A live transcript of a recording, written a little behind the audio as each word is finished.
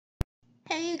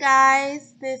Hey you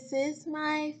guys, this is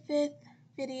my 5th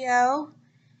video,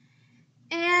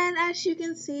 and as you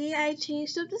can see, I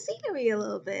changed up the scenery a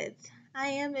little bit. I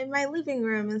am in my living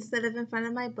room instead of in front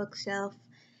of my bookshelf,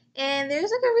 and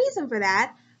there's a good reason for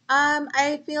that.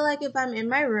 I feel like if I'm in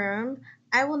my room,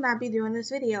 I will not be doing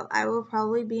this video. I will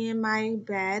probably be in my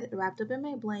bed, wrapped up in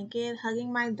my blanket,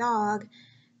 hugging my dog,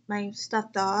 my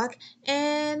stuffed dog,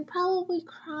 and probably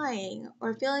crying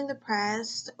or feeling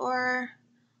depressed or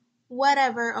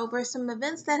whatever over some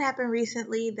events that happened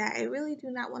recently that I really do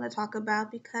not want to talk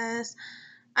about because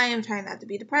I am trying not to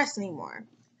be depressed anymore.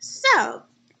 So,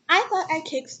 I thought I'd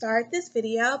kickstart this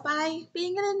video by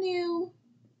being in a new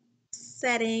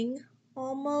setting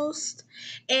almost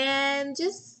and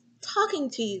just talking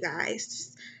to you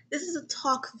guys. This is a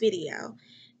talk video.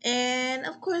 And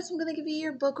of course, I'm going to give you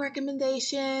your book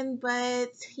recommendation,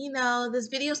 but this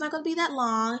video is not going to be that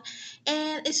long.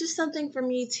 And it's just something for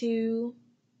me to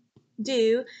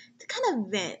do to kind of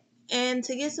vent and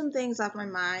to get some things off my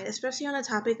mind, especially on a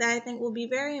topic that I think will be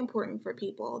very important for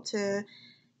people to,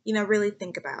 really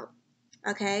think about.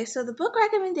 Okay, so the book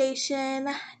recommendation,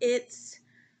 it's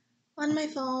on my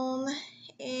phone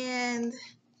and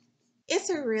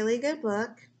it's a really good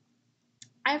book.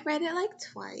 I've read it like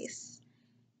twice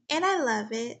and I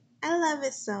love it. I love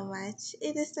it so much.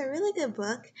 It is a really good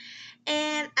book,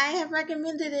 and I have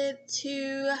recommended it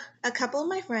to a couple of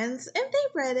my friends, and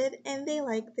they've read it and they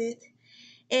liked it.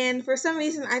 And for some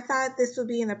reason, I thought this would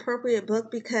be an appropriate book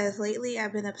because lately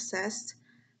I've been obsessed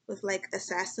with like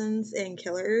assassins and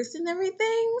killers and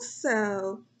everything. So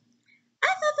I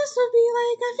thought this would be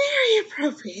like a very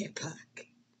appropriate book.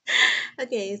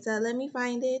 Okay, so let me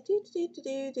find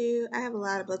it. I have a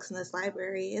lot of books in this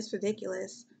library. It's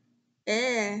ridiculous.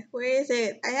 Where is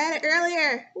it? I had it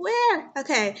earlier. Where?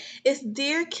 Okay, it's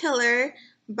Dear Killer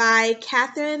by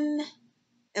Catherine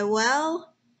Ewell.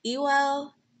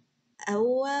 Ewell.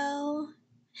 Ewell.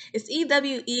 It's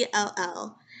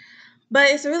Ewell. But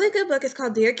it's a really good book. It's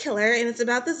called Dear Killer, and it's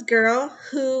about this girl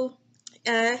who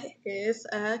is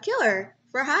a killer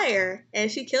for hire,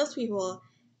 and she kills people.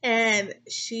 And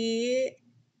she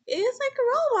is like a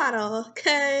role model,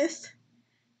 because,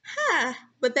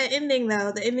 But the ending,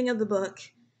 though, the ending of the book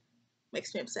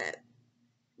makes me upset.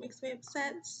 Makes me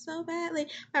upset so badly.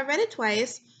 I read it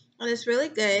twice, and it's really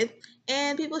good,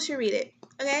 and people should read it.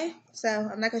 Okay? So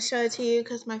I'm not going to show it to you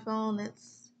because my phone,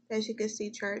 it's, as you can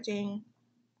see, charging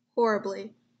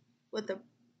horribly with a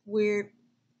weird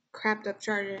crapped up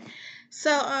charger.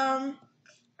 So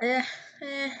eh,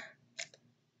 eh.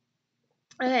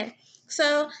 Okay,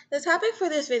 so the topic for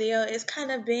this video is kind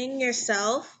of being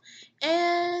yourself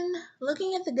and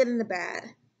looking at the good and the bad.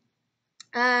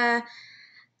 I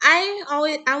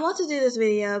want to do this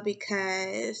video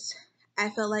because I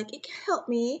feel like it can help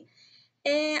me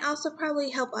and also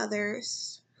probably help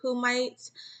others who might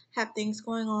have things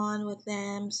going on with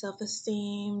them,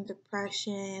 self-esteem,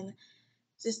 depression,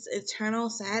 just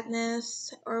eternal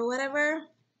sadness or whatever,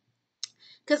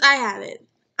 because I have it.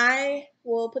 I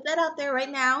will put that out there right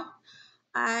now.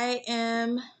 I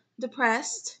am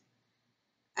depressed.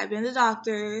 I've been to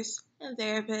doctors and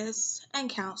therapists and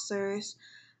counselors.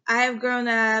 I have grown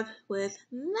up with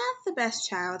not the best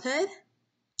childhood.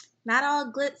 Not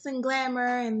all glitz and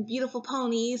glamour and beautiful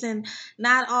ponies, and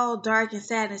not all dark and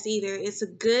sadness either. It's a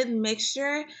good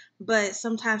mixture, but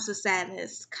sometimes the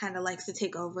sadness kind of likes to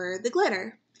take over the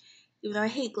glitter. Even though I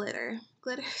hate glitter.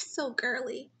 Glitter is so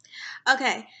girly.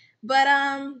 Okay, but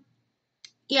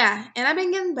yeah, and I've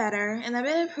been getting better and I've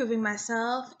been improving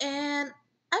myself, and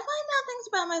I find out things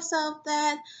about myself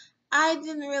that I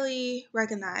didn't really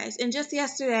recognize. And just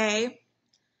yesterday,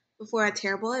 before a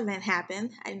terrible event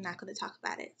happened, I'm not going to talk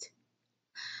about it.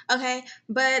 Okay,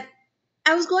 but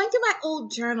I was going through my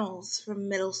old journals from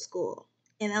middle school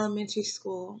and elementary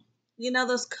school. You know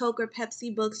those Coke or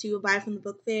Pepsi books you would buy from the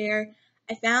book fair?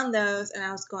 I found those and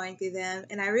I was going through them,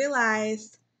 and I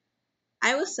realized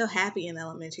I was so happy in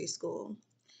elementary school.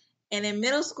 And in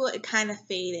middle school, it kind of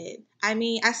faded. I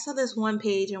mean, I saw this one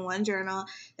page in one journal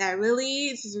that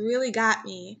really got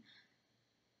me.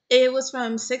 It was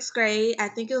from 6th grade. I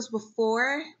think it was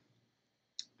before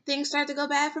things started to go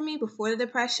bad for me, before the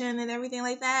depression and everything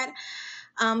like that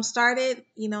started,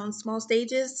 in small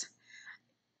stages.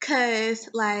 Because,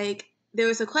 like, there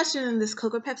was a question in this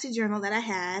Coke or Pepsi journal that I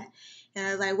had. And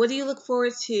I was like, what do you look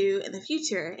forward to in the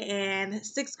future? And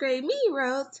 6th grade me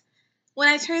wrote, when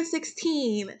I turn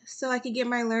 16, so I could get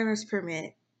my learner's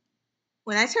permit.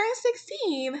 When I turned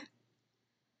 16,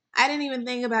 I didn't even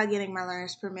think about getting my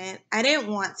learner's permit. I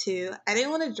didn't want to. I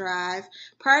didn't want to drive.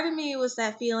 Part of me was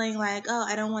that feeling like, oh,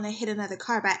 I don't want to hit another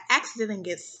car by accident and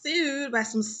get sued by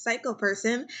some psycho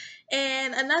person.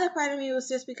 And another part of me was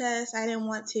just because I didn't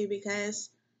want to because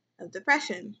of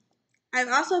depression. I've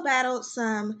also battled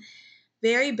some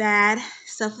very bad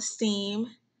self esteem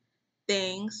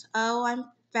things. Oh, I'm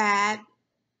fat.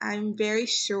 I'm very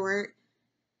short.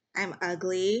 I'm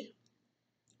ugly.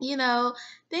 You know,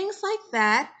 things like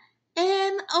that.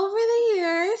 And over the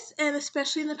years, and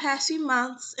especially in the past few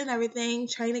months and everything,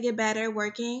 trying to get better,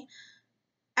 working,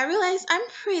 I realized I'm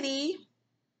pretty.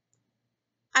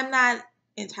 I'm not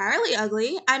entirely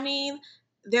ugly. I mean,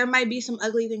 there might be some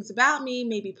ugly things about me,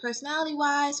 maybe personality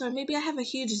wise, or maybe I have a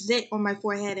huge zit on my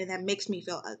forehead and that makes me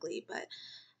feel ugly, but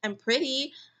I'm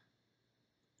pretty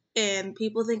and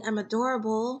people think I'm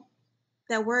adorable.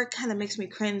 That word kind of makes me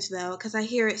cringe though, because I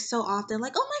hear it so often,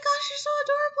 like, "Oh my gosh, you're so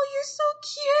adorable, you're so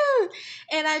cute,"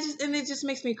 and it just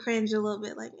makes me cringe a little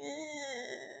bit, like,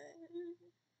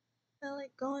 I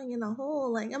like going in a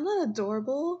hole. Like, I'm not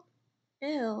adorable.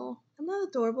 Ew, I'm not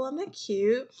adorable. I'm not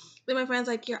cute. Then my friend's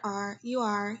like, you're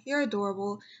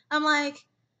adorable. I'm like,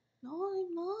 no,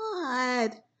 I'm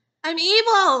not. I'm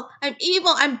evil. I'm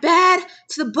evil. I'm bad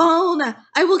to the bone.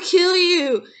 I will kill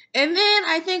you. And then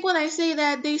I think when I say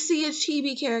that, they see a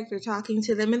chibi character talking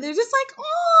to them and they're just like,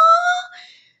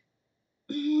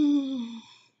 oh.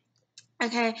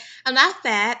 Okay, I'm not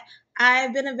fat.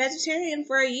 I've been a vegetarian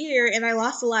for a year and I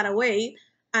lost a lot of weight.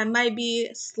 I might be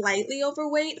slightly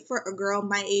overweight for a girl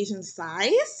my age and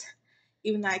size,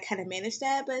 even though I kind of managed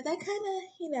that, but that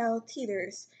kind of,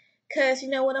 teeters. Because,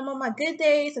 when I'm on my good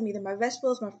days, I'm eating my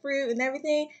vegetables, my fruit, and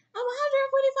everything, I'm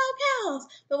 145 pounds.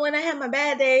 But when I have my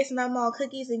bad days and I'm all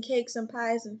cookies and cakes and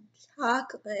pies and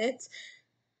chocolate,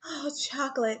 oh,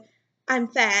 chocolate, I'm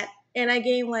fat. And I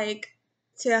gain like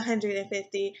to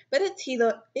 150. But it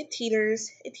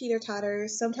teeter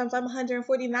totters. Sometimes I'm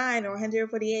 149 or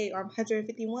 148 or I'm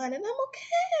 151 and I'm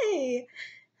okay.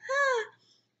 Huh.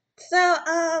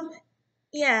 So,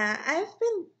 yeah, I've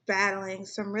been battling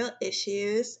some real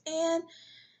issues and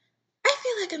I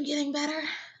feel like I'm getting better.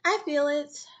 I feel it.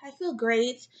 I feel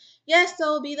great. Yes, there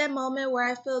will be that moment where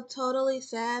I feel totally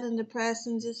sad and depressed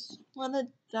and just want to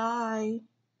die.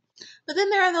 But then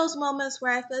there are those moments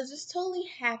where I feel just totally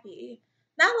happy.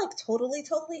 Not like totally,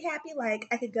 totally happy, like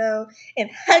I could go and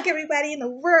hug everybody in the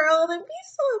world and be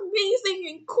so amazing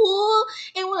and cool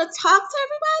and want to talk to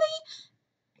everybody.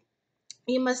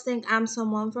 You must think I'm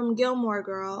someone from Gilmore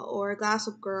Girl or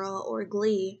Gossip Girl or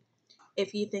Glee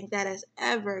if you think that is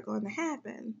ever going to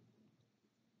happen.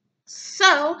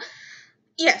 So,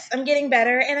 yes, I'm getting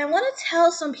better. And I want to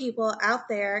tell some people out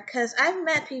there because I've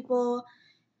met people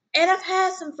and I've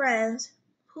had some friends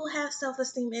who have self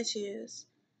esteem issues,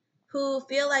 who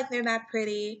feel like they're not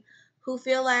pretty, who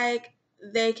feel like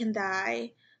they can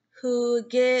die, who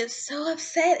get so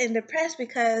upset and depressed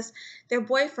because their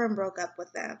boyfriend broke up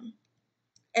with them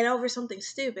and over something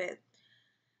stupid.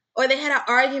 Or they had an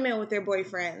argument with their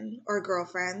boyfriend or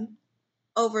girlfriend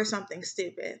over something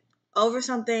stupid, over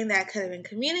something that could have been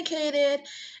communicated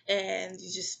and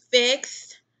just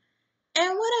fixed.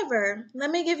 And whatever.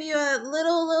 Let me give you a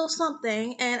little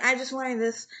something. And I just learned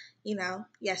this,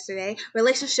 yesterday.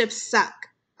 Relationships suck.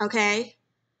 Okay?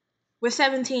 We're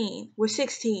 17. We're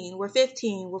 16. We're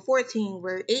 15. We're 14.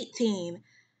 We're 18.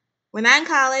 We're not in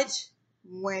college.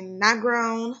 We're not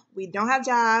grown. We don't have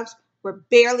jobs. We're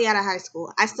barely out of high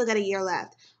school. I still got a year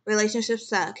left. Relationships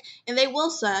suck. And they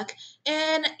will suck.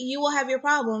 And you will have your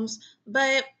problems.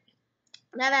 But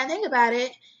now that I think about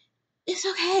it, it's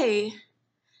okay.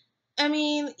 I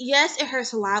mean, yes, it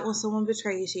hurts a lot when someone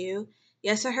betrays you.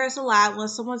 Yes, it hurts a lot when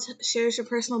someone shares your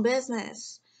personal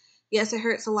business. Yes, it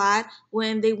hurts a lot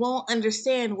when they won't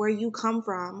understand where you come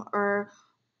from or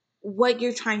what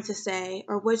you're trying to say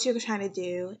or what you're trying to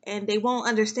do. And they won't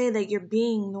understand that you're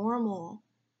being normal.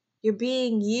 You're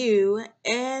being you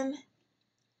and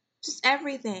just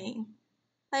everything.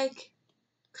 Like,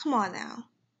 come on now.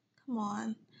 Come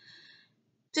on.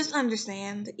 Just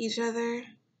understand each other.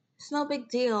 It's no big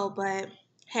deal, but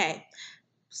hey,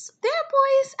 there are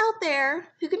boys out there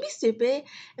who can be stupid,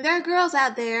 and there are girls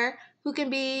out there who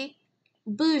can be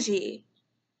bougie.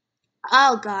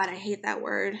 Oh God, I hate that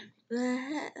word.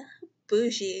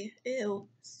 Bougie. Ew,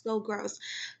 so gross.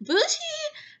 Bougie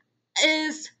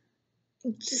is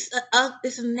just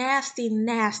it's a nasty,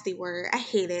 nasty word. I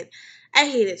hate it. I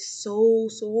hate it so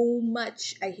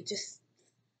much. I just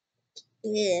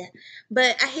yeah.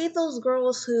 But I hate those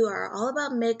girls who are all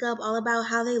about makeup, all about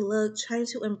how they look, trying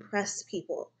to impress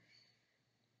people.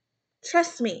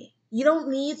 Trust me, you don't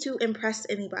need to impress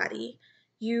anybody.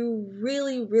 You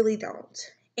really, really don't.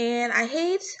 And I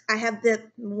have the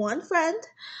one friend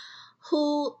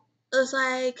who is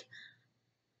like,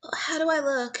 how do I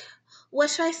look? What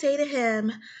should I say to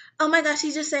him? Oh my gosh,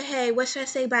 he just said, hey, what should I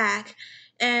say back?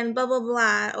 And blah, blah,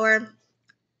 blah. Or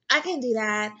I can do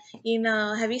that.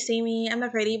 Have you seen me? I'm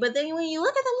not pretty. But then when you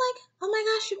look at them like, oh my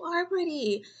gosh, you are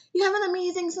pretty. You have an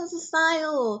amazing sense of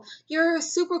style. You're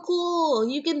super cool.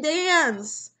 You can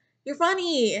dance. You're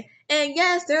funny. And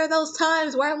yes, there are those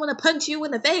times where I want to punch you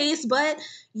in the face, but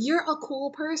you're a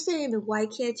cool person. Why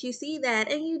can't you see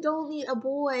that? And you don't need a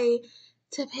boy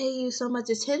to pay you so much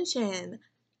attention.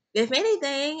 If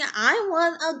anything, I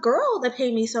want a girl to pay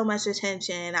me so much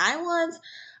attention. I want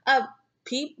uh,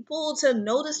 people to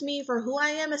notice me for who I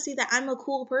am and see that I'm a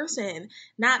cool person.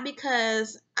 Not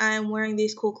because I'm wearing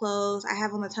these cool clothes, I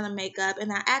have on a ton of makeup,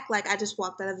 and I act like I just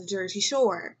walked out of the Jersey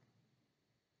Shore.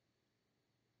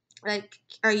 Like,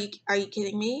 are you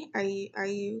kidding me? Are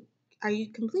you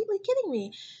completely kidding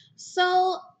me?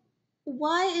 So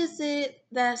why is it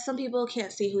that some people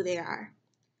can't see who they are?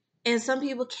 And some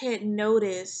people can't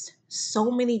notice so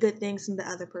many good things in the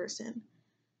other person,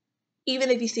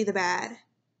 even if you see the bad.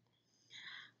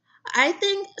 I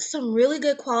think some really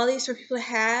good qualities for people to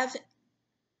have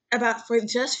for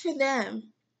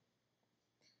them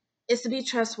is to be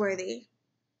trustworthy,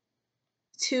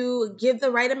 to give the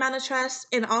right amount of trust,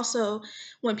 and also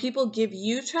when people give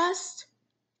you trust,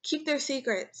 keep their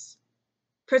secrets,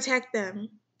 protect them,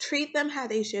 treat them how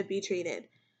they should be treated.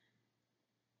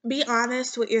 Be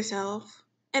honest with yourself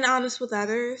and honest with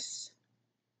others.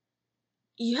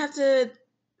 You have to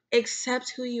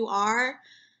accept who you are.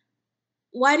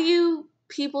 Why do you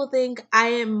people think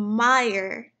I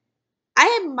admire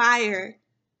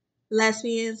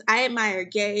lesbians, I admire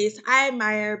gays, I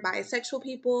admire bisexual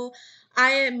people,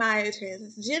 I admire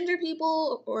transgender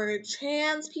people or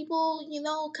trans people,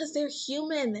 because they're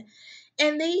human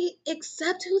and they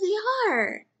accept who they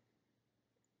are.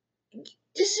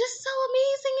 It's just so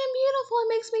amazing and beautiful. It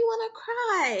makes me want to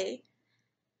cry.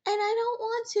 And I don't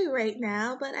want to right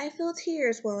now, but I feel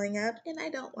tears welling up and I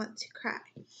don't want to cry.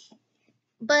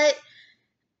 But,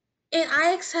 and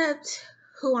I accept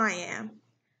who I am.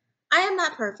 I am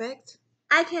not perfect.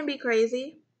 I can be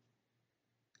crazy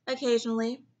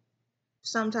occasionally,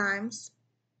 sometimes,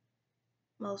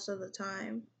 most of the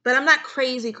time. But I'm not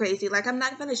crazy, crazy. Like, I'm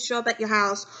not going to show up at your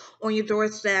house on your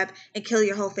doorstep and kill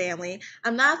your whole family.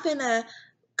 I'm not going to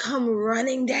come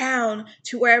running down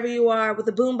to wherever you are with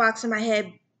a boombox in my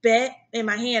head, in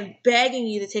my hand, begging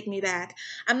you to take me back.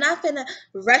 I'm not gonna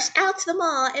rush out to the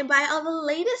mall and buy all the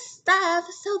latest stuff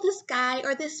so this guy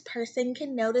or this person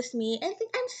can notice me and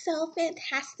think I'm so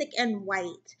fantastic and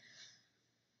white.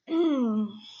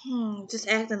 Just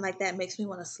acting like that makes me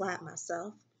want to slap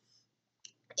myself.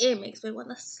 It makes me want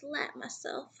to slap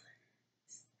myself.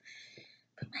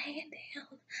 Put my hand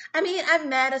down. I mean, I'm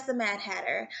mad as the Mad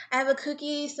Hatter. I have a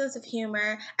kooky sense of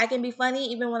humor. I can be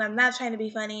funny even when I'm not trying to be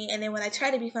funny, and then when I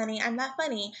try to be funny, I'm not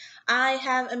funny. I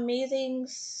have amazing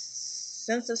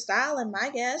sense of style, in my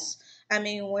guess. I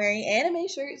mean, wearing anime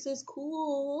shirts is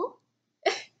cool.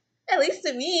 At least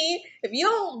to me. If you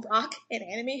don't rock an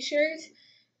anime shirt,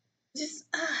 just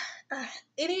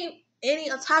any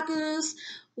otakus,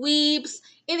 weebs,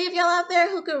 any of y'all out there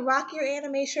who can rock your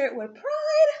anime shirt with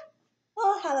pride.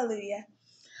 Oh, hallelujah.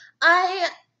 I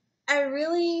I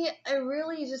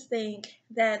really just think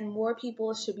that more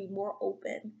people should be more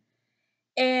open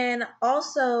and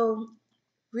also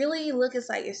really look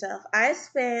inside yourself. I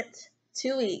spent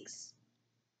 2 weeks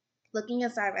looking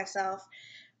inside myself,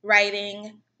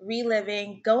 writing,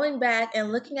 reliving, going back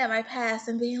and looking at my past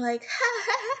and being like,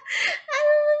 I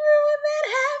remember when that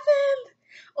happened.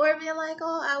 Or being like,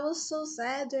 oh, I was so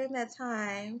sad during that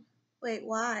time. Wait,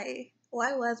 why?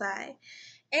 Why was I?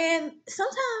 And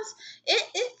sometimes it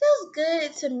feels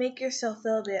good to make yourself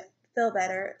feel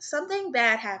better. Something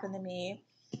bad happened to me,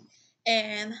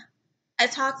 and I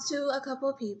talked to a couple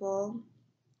of people,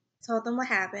 told them what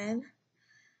happened.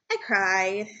 I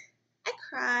cried. I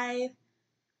cried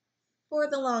for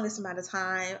the longest amount of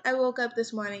time. I woke up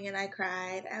this morning and I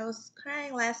cried. I was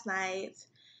crying last night.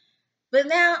 But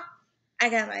now I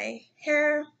got my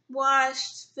hair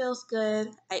washed, feels good.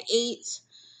 I ate.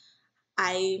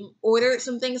 I ordered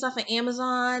some things off of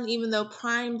Amazon, even though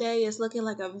Prime Day is looking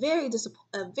like a very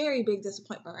big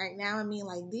disappointment right now. I mean,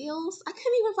 like deals. I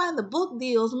couldn't even find the book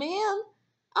deals, man.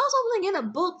 I was hoping to get a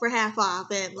book for half off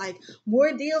and like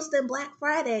more deals than Black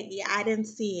Friday. Yeah, I didn't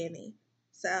see any.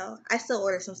 So I still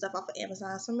ordered some stuff off of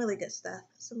Amazon, some really good stuff,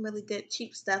 some really good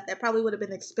cheap stuff that probably would have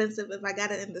been expensive if I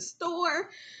got it in the store.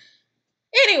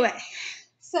 Anyway,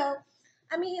 so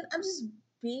I mean, I'm just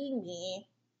being me.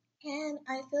 And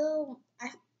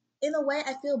in a way,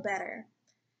 I feel better.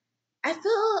 I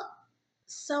feel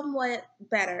somewhat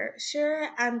better. Sure,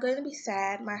 I'm going to be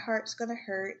sad. My heart's going to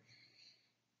hurt.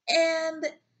 And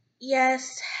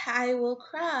yes, I will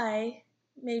cry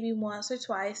maybe once or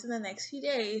twice in the next few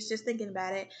days just thinking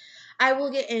about it. I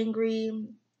will get angry.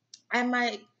 I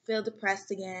might feel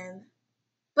depressed again.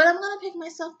 But I'm going to pick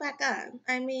myself back up.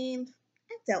 I mean,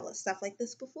 I've dealt with stuff like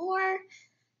this before.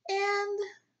 And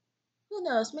who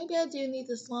knows, maybe I do need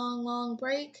this long, long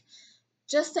break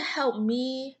just to help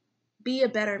me be a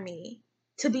better me,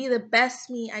 to be the best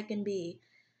me I can be.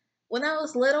 When I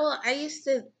was little, I used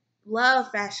to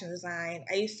love fashion design.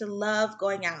 I used to love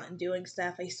going out and doing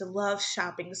stuff. I used to love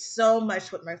shopping so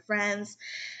much with my friends.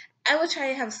 I would try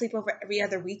to have a sleepover every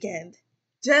other weekend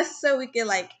just so we could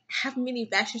like have mini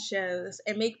fashion shows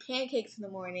and make pancakes in the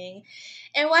morning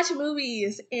and watch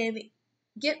movies and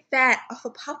get fat off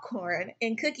of popcorn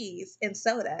and cookies and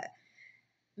soda.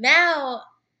 Now,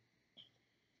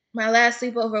 my last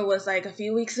sleepover was like a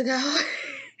few weeks ago.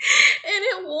 And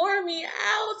it wore me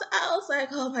out. I was like,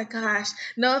 oh my gosh.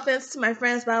 No offense to my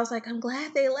friends, but I was like, I'm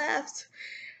glad they left.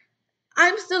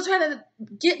 I'm still trying to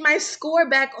get my score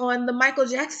back on the Michael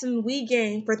Jackson Wii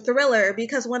game for Thriller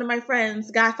because one of my friends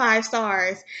got 5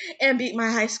 stars and beat my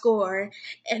high score,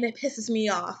 and it pisses me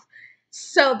off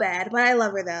so bad. But I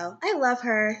love her though. I love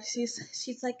her.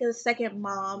 She's like a second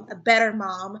mom, a better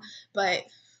mom, but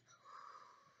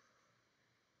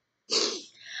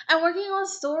I'm working on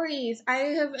stories. I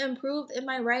have improved in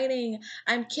my writing.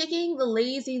 I'm kicking the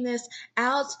laziness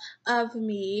out of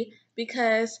me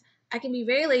because I can be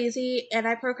very lazy and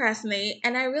I procrastinate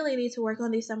and I really need to work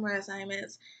on these summer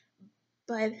assignments.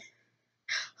 But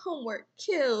homework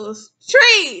kills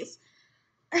trees.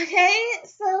 Okay?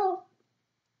 So,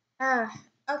 uh,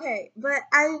 okay, but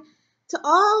to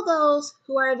all those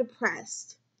who are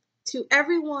depressed, to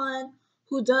everyone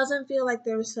who doesn't feel like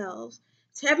themselves,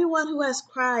 to everyone who has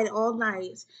cried all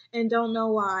night and don't know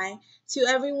why, to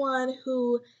everyone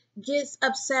who gets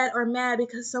upset or mad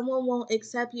because someone won't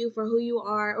accept you for who you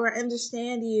are or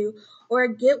understand you or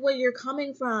get where you're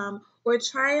coming from or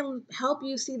try and help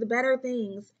you see the better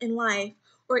things in life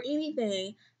or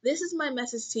anything, this is my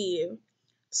message to you.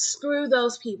 Screw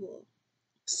those people.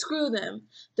 Screw them.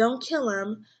 Don't kill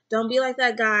them. Don't be like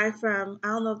that guy from, I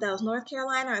don't know if that was North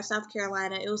Carolina or South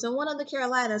Carolina. It was in one of the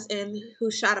Carolinas and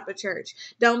who shot up a church.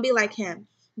 Don't be like him.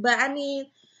 But I mean,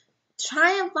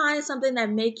 try and find something that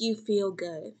make you feel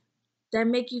good, that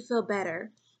make you feel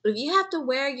better. If you have to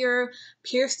wear your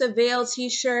Pierce the Veil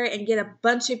t-shirt and get a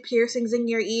bunch of piercings in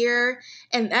your ear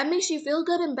and that makes you feel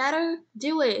good and better,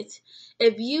 do it.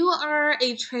 If you are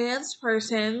a trans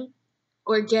person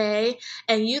or gay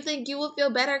and you think you will feel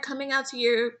better coming out to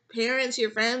your parents, your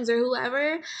friends, or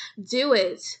whoever, do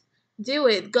it. Do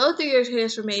it. Go through your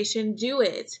transformation. Do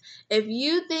it. If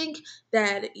you think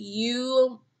that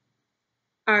you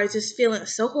are just feeling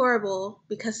so horrible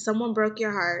because someone broke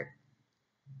your heart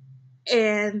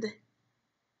and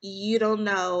you don't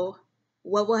know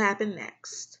what will happen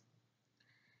next,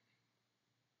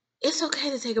 it's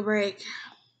okay to take a break.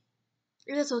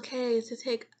 It is okay to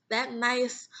take that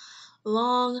nice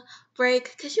long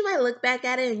break because you might look back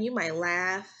at it and you might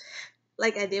laugh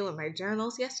like I did with my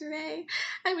journals yesterday.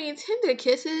 I mean, Tender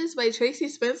Kisses by Tracy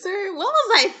Spencer. What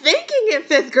was I thinking in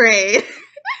 5th grade?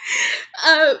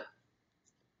 uh,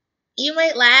 you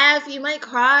might laugh, you might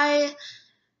cry.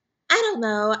 I don't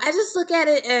know. I just look at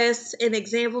it as an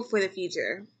example for the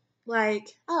future. Like,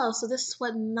 oh, so this is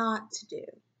what not to do.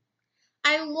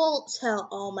 I won't tell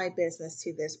all my business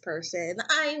to this person.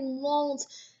 I won't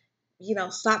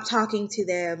stop talking to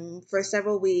them for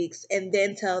several weeks and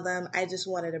then tell them I just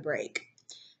wanted a break.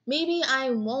 Maybe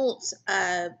I won't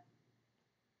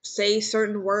say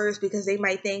certain words because they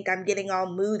might think I'm getting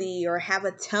all moody or have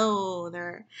a tone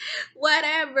or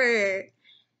whatever.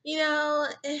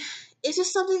 It's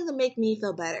just something to make me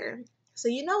feel better. So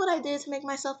you know what I did to make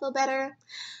myself feel better?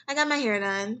 I got my hair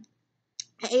done.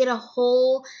 I ate a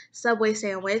whole Subway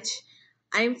sandwich.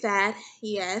 I'm fat,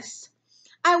 yes.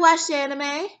 I watched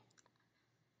anime.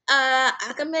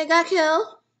 Akame got killed.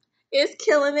 It's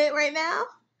killing it right now.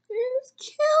 It's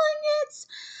killing it.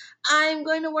 I'm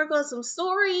going to work on some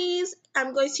stories.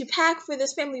 I'm going to pack for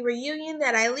this family reunion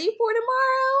that I leave for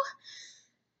tomorrow.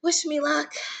 Wish me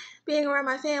luck. Being around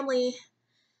my family,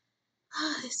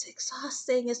 it's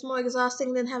exhausting. It's more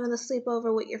exhausting than having a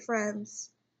sleepover with your friends.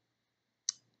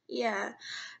 Yeah.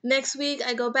 Next week,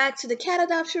 I go back to the cat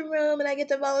adoption room and I get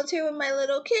to volunteer with my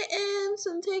little kittens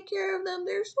and take care of them.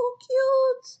 They're so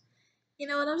cute.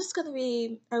 And I'm just going to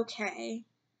be okay.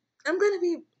 I'm going to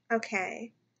be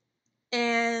okay.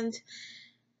 And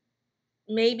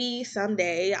maybe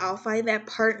someday I'll find that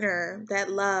partner, that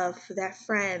love, that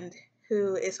friend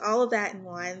who is all of that in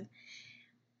one.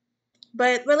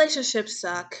 But relationships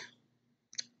suck.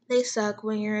 They suck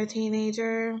when you're a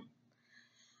teenager.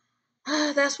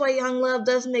 That's why young love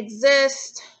doesn't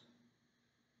exist,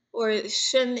 or it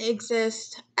shouldn't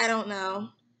exist. I don't know.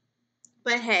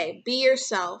 But hey, be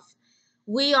yourself.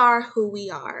 We are who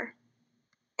we are.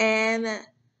 And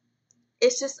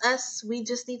it's just us. We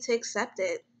just need to accept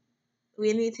it.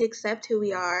 We need to accept who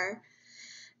we are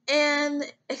and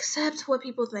accept what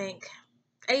people think.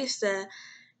 I used to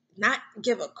not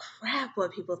give a crap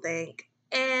what people think.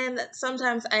 And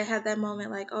sometimes I have that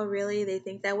moment like, oh, really? They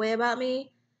think that way about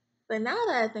me? But now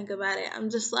that I think about it, I'm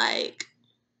just like,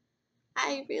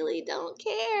 I really don't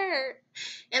care.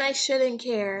 And I shouldn't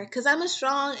care because I'm a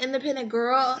strong, independent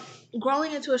girl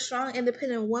growing into a strong,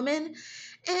 independent woman.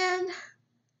 And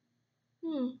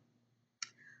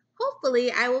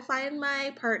hopefully I will find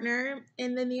my partner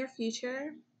in the near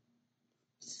future.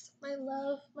 My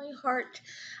love, my heart.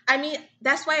 I mean,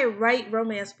 that's why I write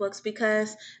romance books,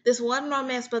 because this one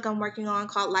romance book I'm working on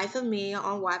called Life of Me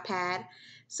on Wattpad,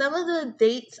 some of the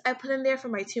dates I put in there for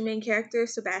my two main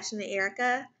characters, Sebastian and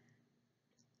Erica,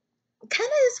 kind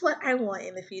of is what I want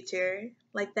in the future.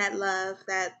 Like that love,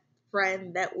 that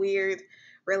friend, that weird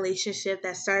relationship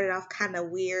that started off kind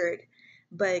of weird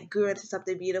but grew into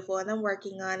something beautiful, and I'm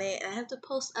working on it. And I have to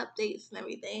post updates and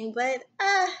everything, but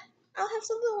I'll have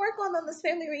something to work on this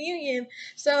family reunion.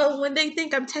 So when they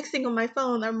think I'm texting on my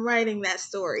phone, I'm writing that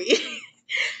story.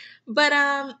 But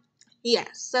yeah,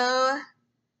 so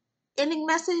ending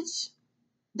message,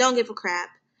 don't give a crap.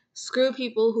 Screw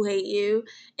people who hate you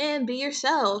and be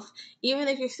yourself. Even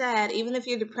if you're sad, even if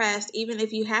you're depressed, even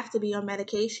if you have to be on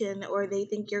medication or they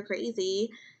think you're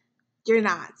crazy, you're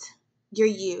not. You're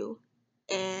you.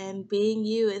 And being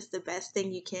you is the best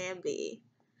thing you can be.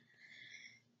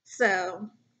 So,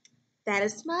 that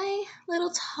is my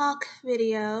little talk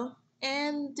video.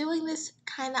 And doing this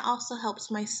kind of also helps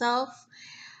myself.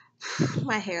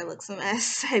 My hair looks a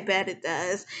mess. I bet it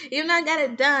does. Even though I got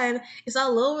it done, it's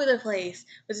all over the place,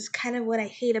 which is kind of what I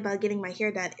hate about getting my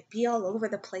hair done. It be all over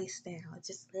the place now. It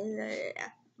just,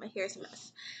 my hair is a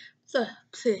mess. So,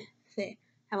 I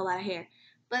have a lot of hair.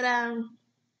 But,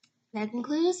 that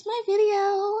concludes my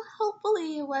video.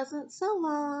 Hopefully it wasn't so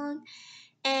long.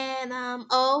 And,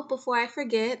 before I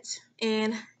forget,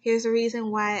 and here's the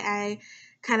reason why I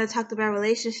kind of talked about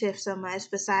relationships so much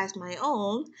besides my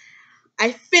own.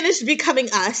 I finished Becoming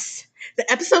Us, the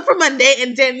episode for Monday,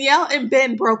 and Danielle and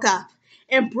Ben broke up.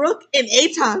 And Brooke and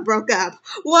Aton broke up.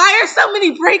 Why are so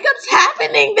many breakups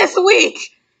happening this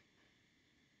week?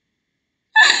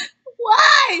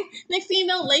 Why? Next thing you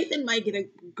know, Lathan might get a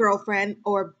girlfriend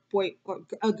or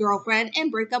a girlfriend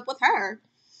and break up with her.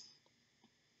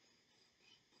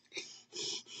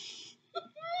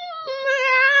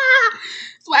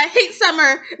 That's why I hate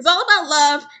summer. It's all about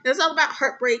love. And it's all about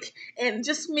heartbreak. And it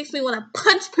just makes me want to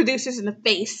punch producers in the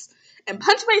face. And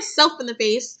punch myself in the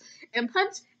face. And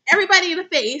punch everybody in the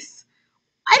face.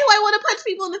 Why do I want to punch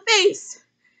people in the face?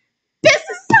 This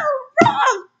is so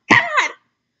wrong. God.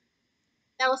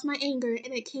 That was my anger,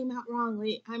 and it came out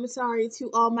wrongly. I'm sorry to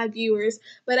all my viewers,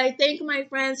 but I thank my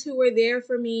friends who were there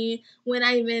for me when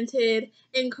I vented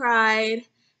and cried.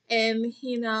 And,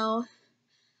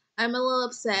 I'm a little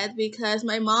upset because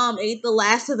my mom ate the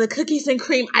last of the cookies and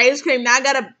cream ice cream. Now I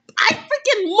gotta buy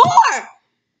freaking more!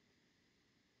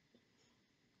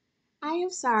 I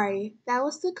am sorry. That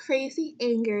was the crazy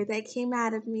anger that came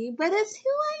out of me, but it's who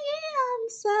I am,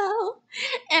 so.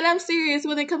 And I'm serious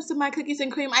when it comes to my cookies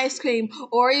and cream ice cream.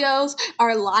 Oreos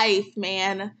are life,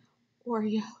 man.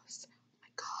 Oreos. Oh my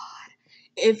God.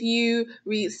 If you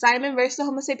read Simon versus the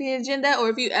Homo sapien Agenda, or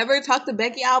if you ever talk to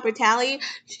Becky Albertalli,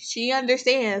 she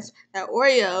understands that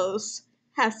Oreos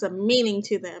have some meaning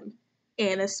to them.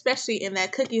 And especially in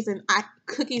that cookies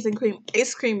and cream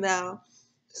ice cream, though.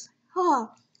 Oh.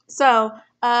 So,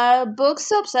 books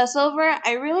to obsess over,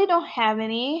 I really don't have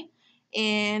any.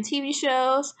 And TV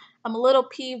shows, I'm a little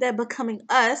peeved at Becoming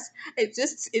Us. It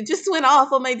just went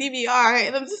off on my DVR,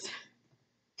 and I'm just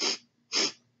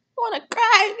want to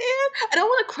cry, man. I don't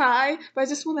want to cry, but I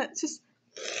just want to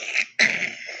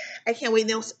I can't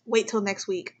wait till next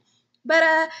week.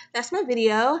 But that's my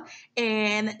video,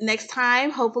 and next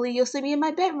time, hopefully you'll see me in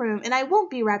my bedroom, and I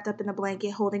won't be wrapped up in a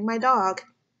blanket holding my dog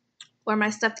or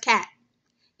my stuffed cat.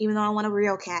 Even though I want a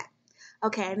real cat.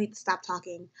 Okay, I need to stop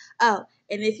talking. Oh,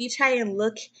 and if you try and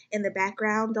look in the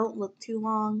background, don't look too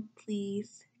long,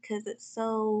 please, because it's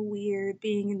so weird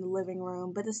being in the living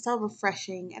room, but it's so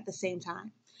refreshing at the same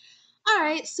time.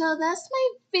 Alright, so that's my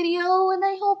video, and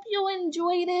I hope you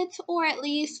enjoyed it, or at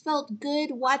least felt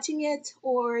good watching it,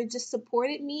 or just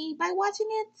supported me by watching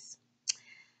it.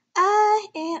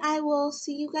 And I will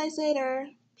see you guys later.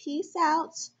 Peace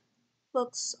out.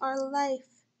 Books are life.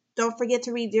 Don't forget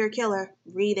to read Dear Killer.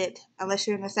 Read it. Unless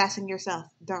you're an assassin yourself.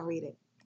 Don't read it.